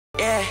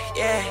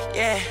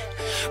yeah.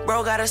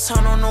 Bro got his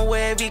turn on the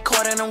web, he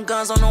caught in them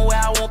guns on the way.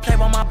 I won't play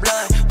by my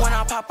blood. When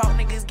I pop out,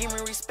 niggas give me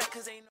respect,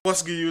 cause they know.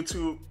 What's good,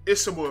 YouTube?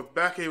 It's your boy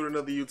back here with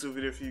another YouTube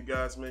video for you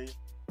guys, man.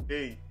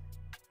 Hey,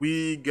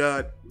 we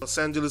got Los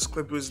Angeles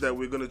Clippers that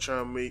we're gonna try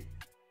and make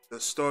the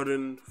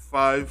starting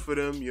five for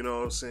them, you know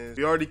what I'm saying?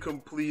 We already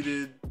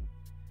completed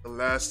the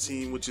last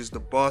team, which is the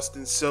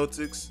Boston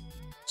Celtics.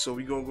 So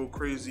we're gonna go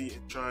crazy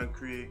and try and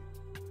create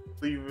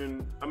the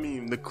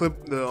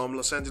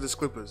Los Angeles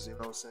Clippers, you know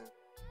what I'm saying?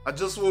 I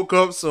just woke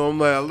up, so I'm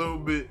like a little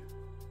bit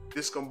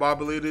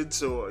discombobulated,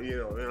 so you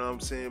know what I'm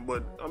saying?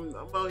 But I'm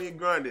out here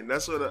grinding.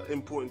 That's what's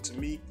important to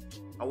me.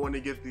 I want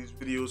to get these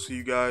videos for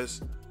you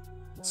guys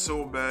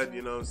so bad,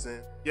 you know what I'm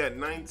saying? Yeah,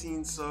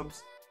 19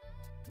 subs.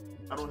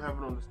 I don't have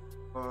it on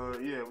the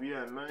yeah, we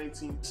have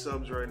 19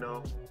 subs right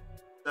now.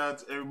 Shout out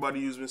to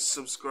everybody who's been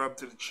subscribed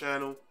to the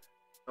channel. You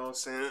know what I'm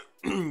saying?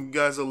 You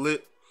guys are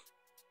lit.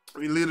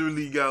 We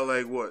literally got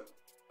like what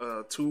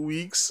 2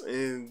 weeks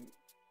and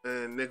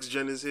next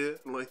gen is here,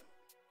 like,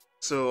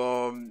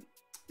 so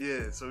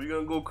yeah, so we're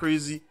gonna go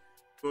crazy.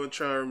 We're gonna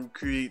try and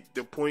create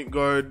the point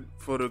guard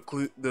for the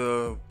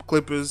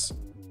Clippers,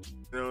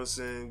 you know what I'm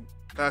saying?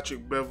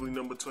 Patrick Beverley,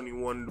 number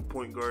 21, the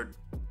point guard,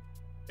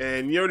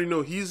 and you already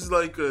know he's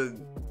like a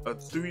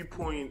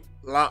 3-point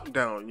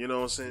lockdown, you know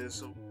what I'm saying?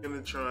 So we're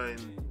gonna try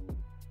and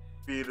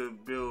create a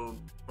build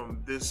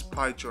from this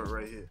pie chart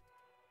right here,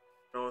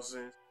 you know what I'm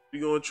saying?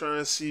 We're gonna try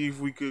and see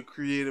if we could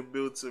create a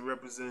build to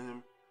represent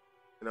him.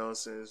 You know what I'm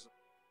saying? It's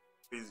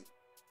crazy.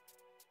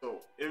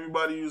 So,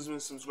 everybody who's been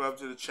subscribed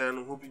to the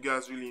channel, hope you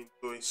guys really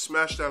enjoy.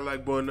 Smash that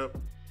like button up.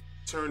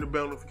 Turn the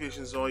bell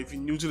notifications on. If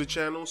you're new to the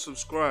channel,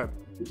 subscribe.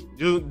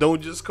 Don't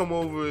just come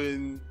over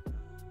and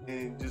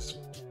just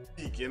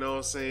peek, you know what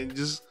I'm saying?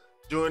 Just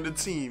join the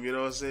team, you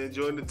know what I'm saying?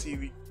 Join the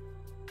TV.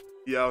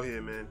 Be out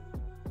here, man.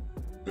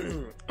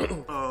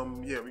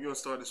 Yeah, we're gonna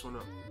start this one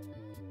up.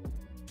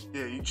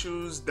 Yeah, you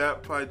choose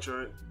that pie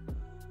chart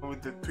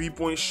with the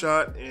 3-point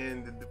shot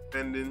and the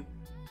defending.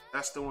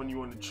 That's the one you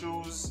want to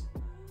choose.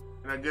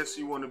 And I guess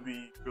you want to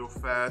be real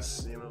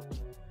fast, you know,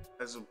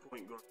 as a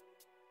point guard.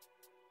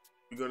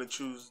 You're going to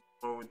choose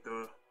the one with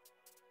the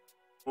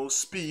most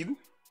speed.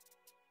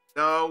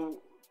 Now,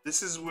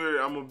 this is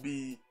where I'm going to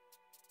be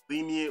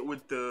lenient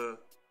with the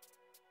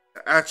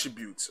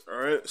attributes,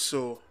 alright?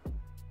 So,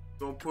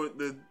 you're going to put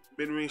the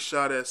mid-range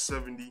shot at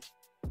 70.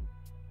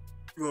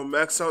 You're going to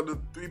max out the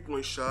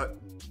 3-point shot.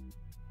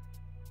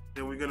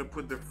 And we're going to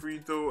put the free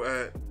throw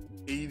at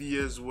 80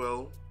 as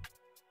well.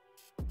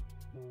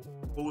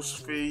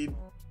 Post fade,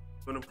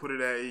 gonna put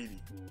it at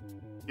 80.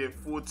 Get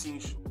 14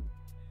 shots.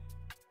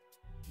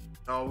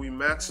 Now we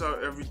max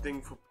out everything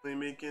for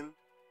playmaking.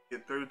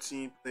 Get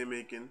 13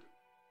 playmaking.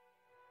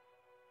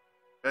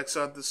 Max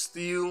out the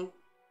steal,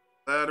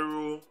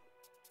 lateral,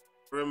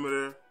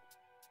 perimeter,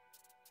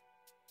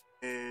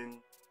 and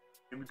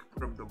maybe we can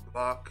put up the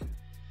block.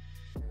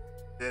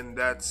 Then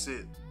that's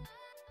it.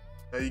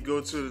 Now you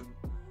go to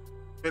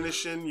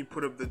finishing. You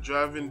put up the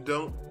driving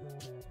dunk.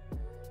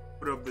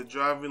 Put up the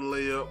driving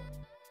layup.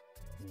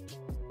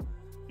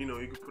 You know,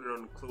 you can put it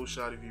on the close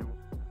shot if you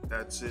want.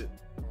 That's it.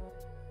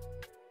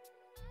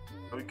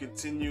 Now we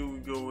continue. We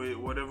go with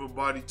whatever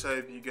body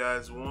type you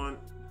guys want.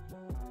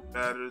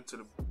 Matter to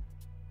the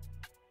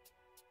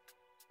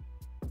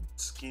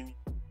skinny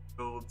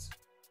builds.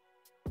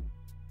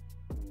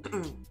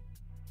 I'm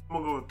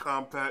gonna go with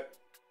compact.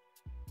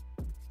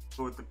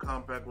 Go with the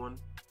compact one.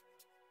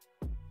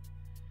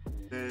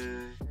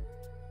 Then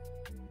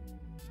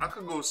I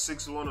could go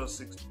 6'1" or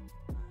 6'2".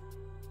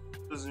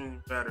 Doesn't really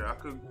matter. I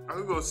could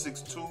go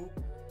 6'2",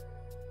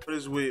 put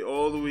his weight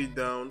all the way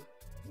down.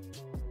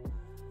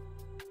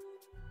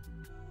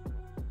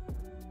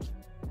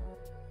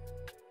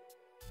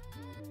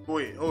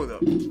 Wait, hold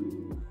up.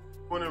 I'm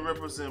gonna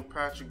represent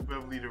Patrick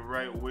Beverley the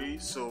right way,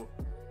 so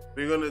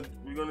we're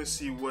gonna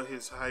see what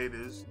his height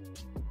is.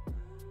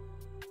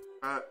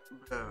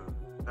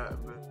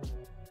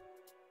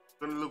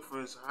 Gonna look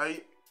for his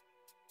height.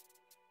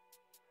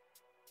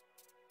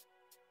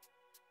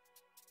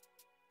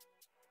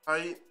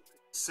 Height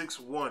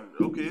 6'1".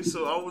 Okay,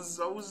 so I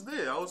was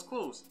there. I was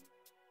close.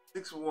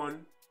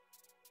 6'1".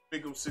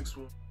 Make him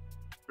 6'1".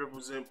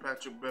 Represent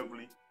Patrick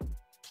Beverley.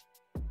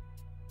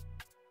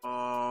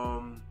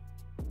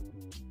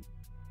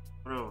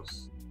 What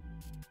else?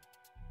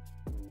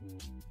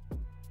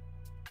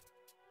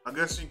 I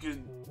guess you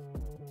could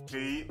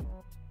pay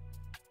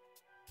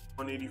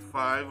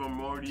 185.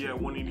 I'm already at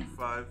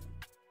 185.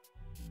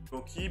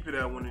 Gonna keep it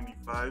at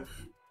 185.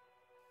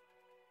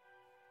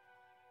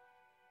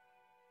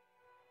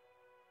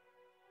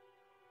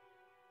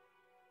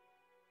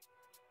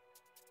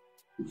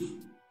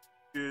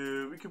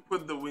 Yeah, we can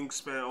put the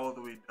wingspan all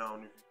the way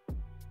down. If you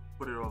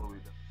put it all the way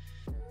down.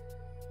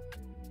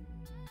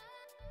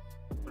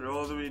 Put it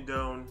all the way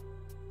down.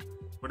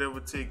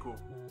 Whatever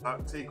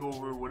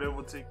takeover,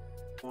 whatever take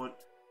you want,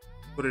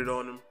 put it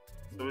on him.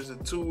 So it's a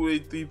 2-way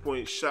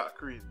 3-point shot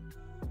creator.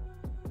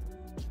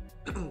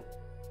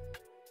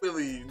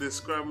 Really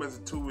describe him as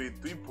a 2-way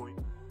 3-point.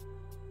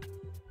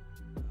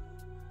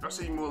 I'll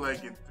say more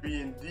like a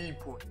 3-and-D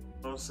point. You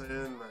know what I'm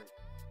saying? Like,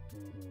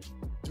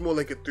 it's more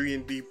like a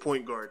 3-and-D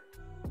point guard.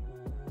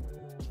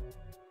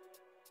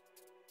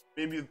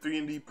 Maybe the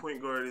 3-and-D point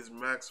guard is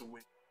max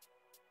away.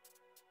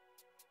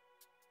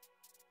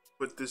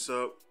 Put this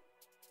up.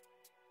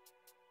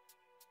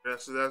 Yeah,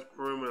 so that's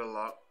perimeter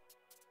lock.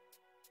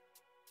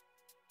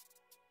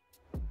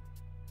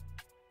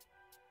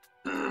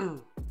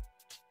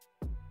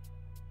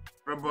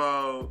 What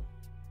about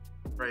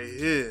right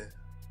here?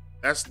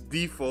 That's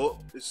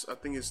default. I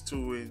think it's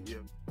 2-way.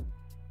 Yeah.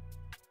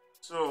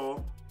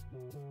 So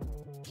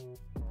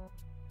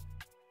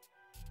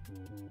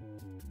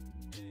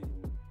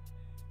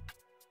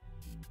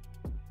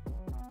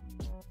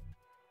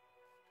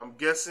I'm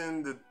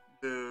guessing the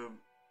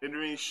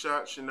mid-range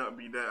shot should not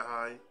be that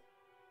high.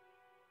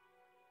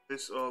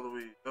 This all the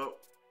way up.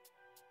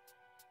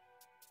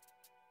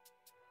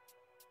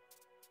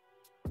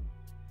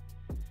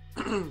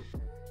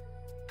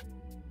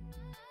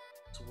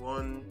 It's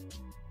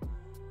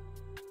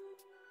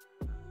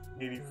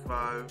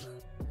 185.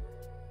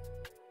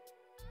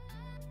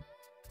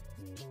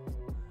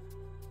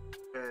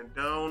 And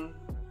down.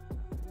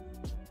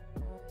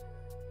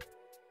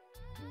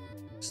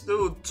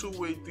 Still a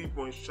 2-way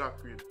 3-point shot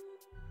creator.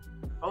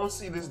 I don't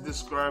see this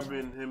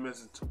describing him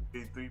as a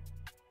 2-way 3.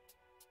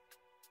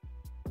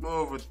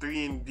 More of a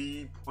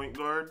 3-and-D point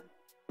guard.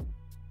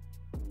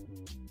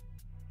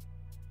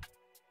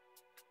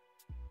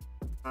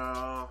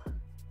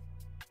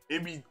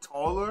 Maybe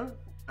taller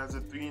as a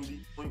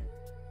 3-and-D point.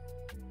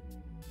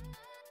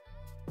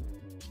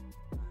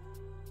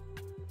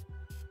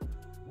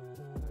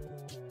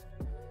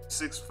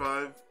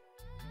 .65,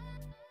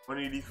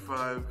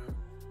 185.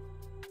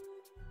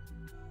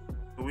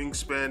 The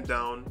wingspan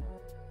down.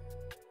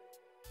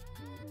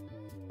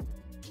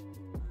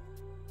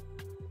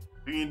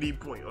 3-and-D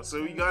point.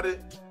 So we got it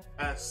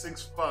at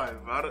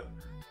 6'5".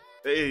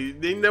 Hey,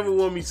 they never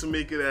want me to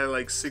make it at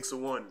like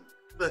 6'1".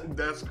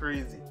 That's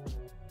crazy.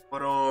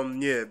 But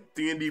yeah,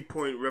 3-and-D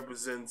point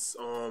represents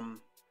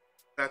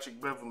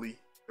Patrick Beverley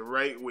the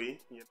right way.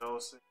 You know,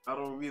 so I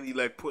don't really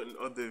like putting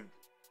other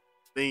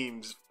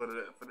names for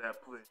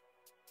that play.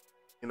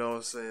 You know what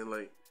I'm saying?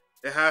 Like,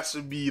 it has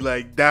to be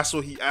like that's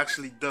what he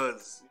actually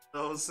does. You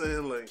know what I'm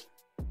saying? Like,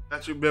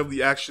 Patrick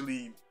Beverley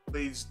actually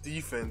plays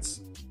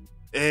defense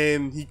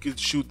and he could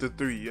shoot the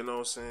 3. You know what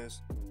I'm saying?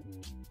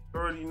 You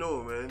already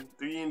know, man.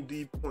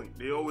 3-and-D point.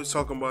 They always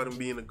talking about him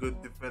being a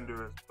good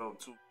defender as well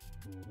too.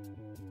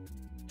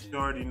 You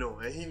already know,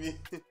 and he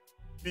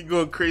be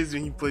going crazy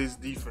when he plays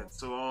defense.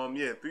 So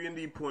yeah,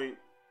 3-and-D point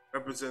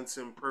represents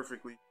him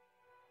perfectly.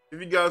 If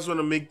you guys want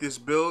to make this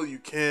build, you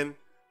can.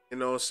 You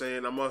know what I'm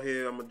saying? I'm out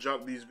here. I'm gonna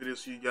drop these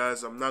videos for you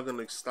guys. I'm not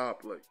gonna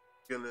stop. Like,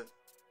 I'm gonna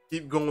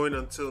keep going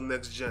until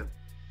next gen.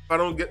 If I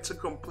don't get to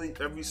complete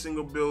every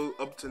single build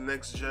up to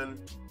next gen,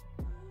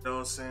 you know what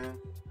I'm saying?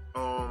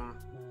 I'm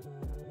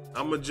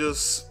gonna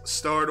just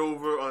start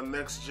over on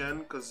next gen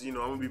because you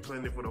know I'm gonna be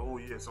playing it for the whole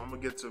year. So I'm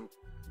gonna get to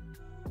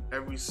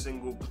every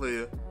single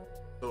player.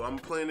 So I'm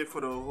playing it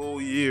for the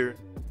whole year,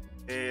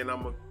 and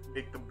I'm gonna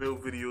make the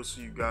build videos for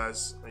you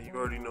guys, and you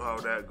already know how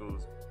that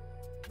goes.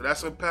 So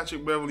that's a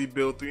Patrick Beverley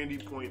build,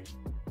 3-and-D point,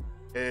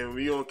 and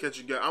we gonna catch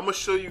you guys. I'm gonna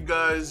show you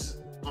guys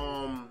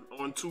on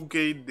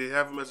 2K they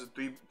have him as a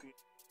 3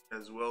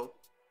 as well.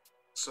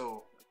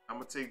 So I'm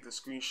gonna take the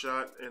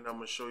screenshot and I'm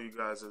gonna show you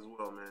guys as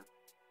well, man.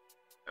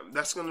 And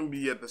that's gonna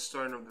be at the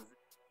start of the video.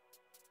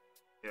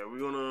 Yeah, we're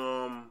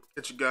gonna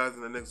catch you guys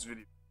in the next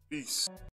video. Peace.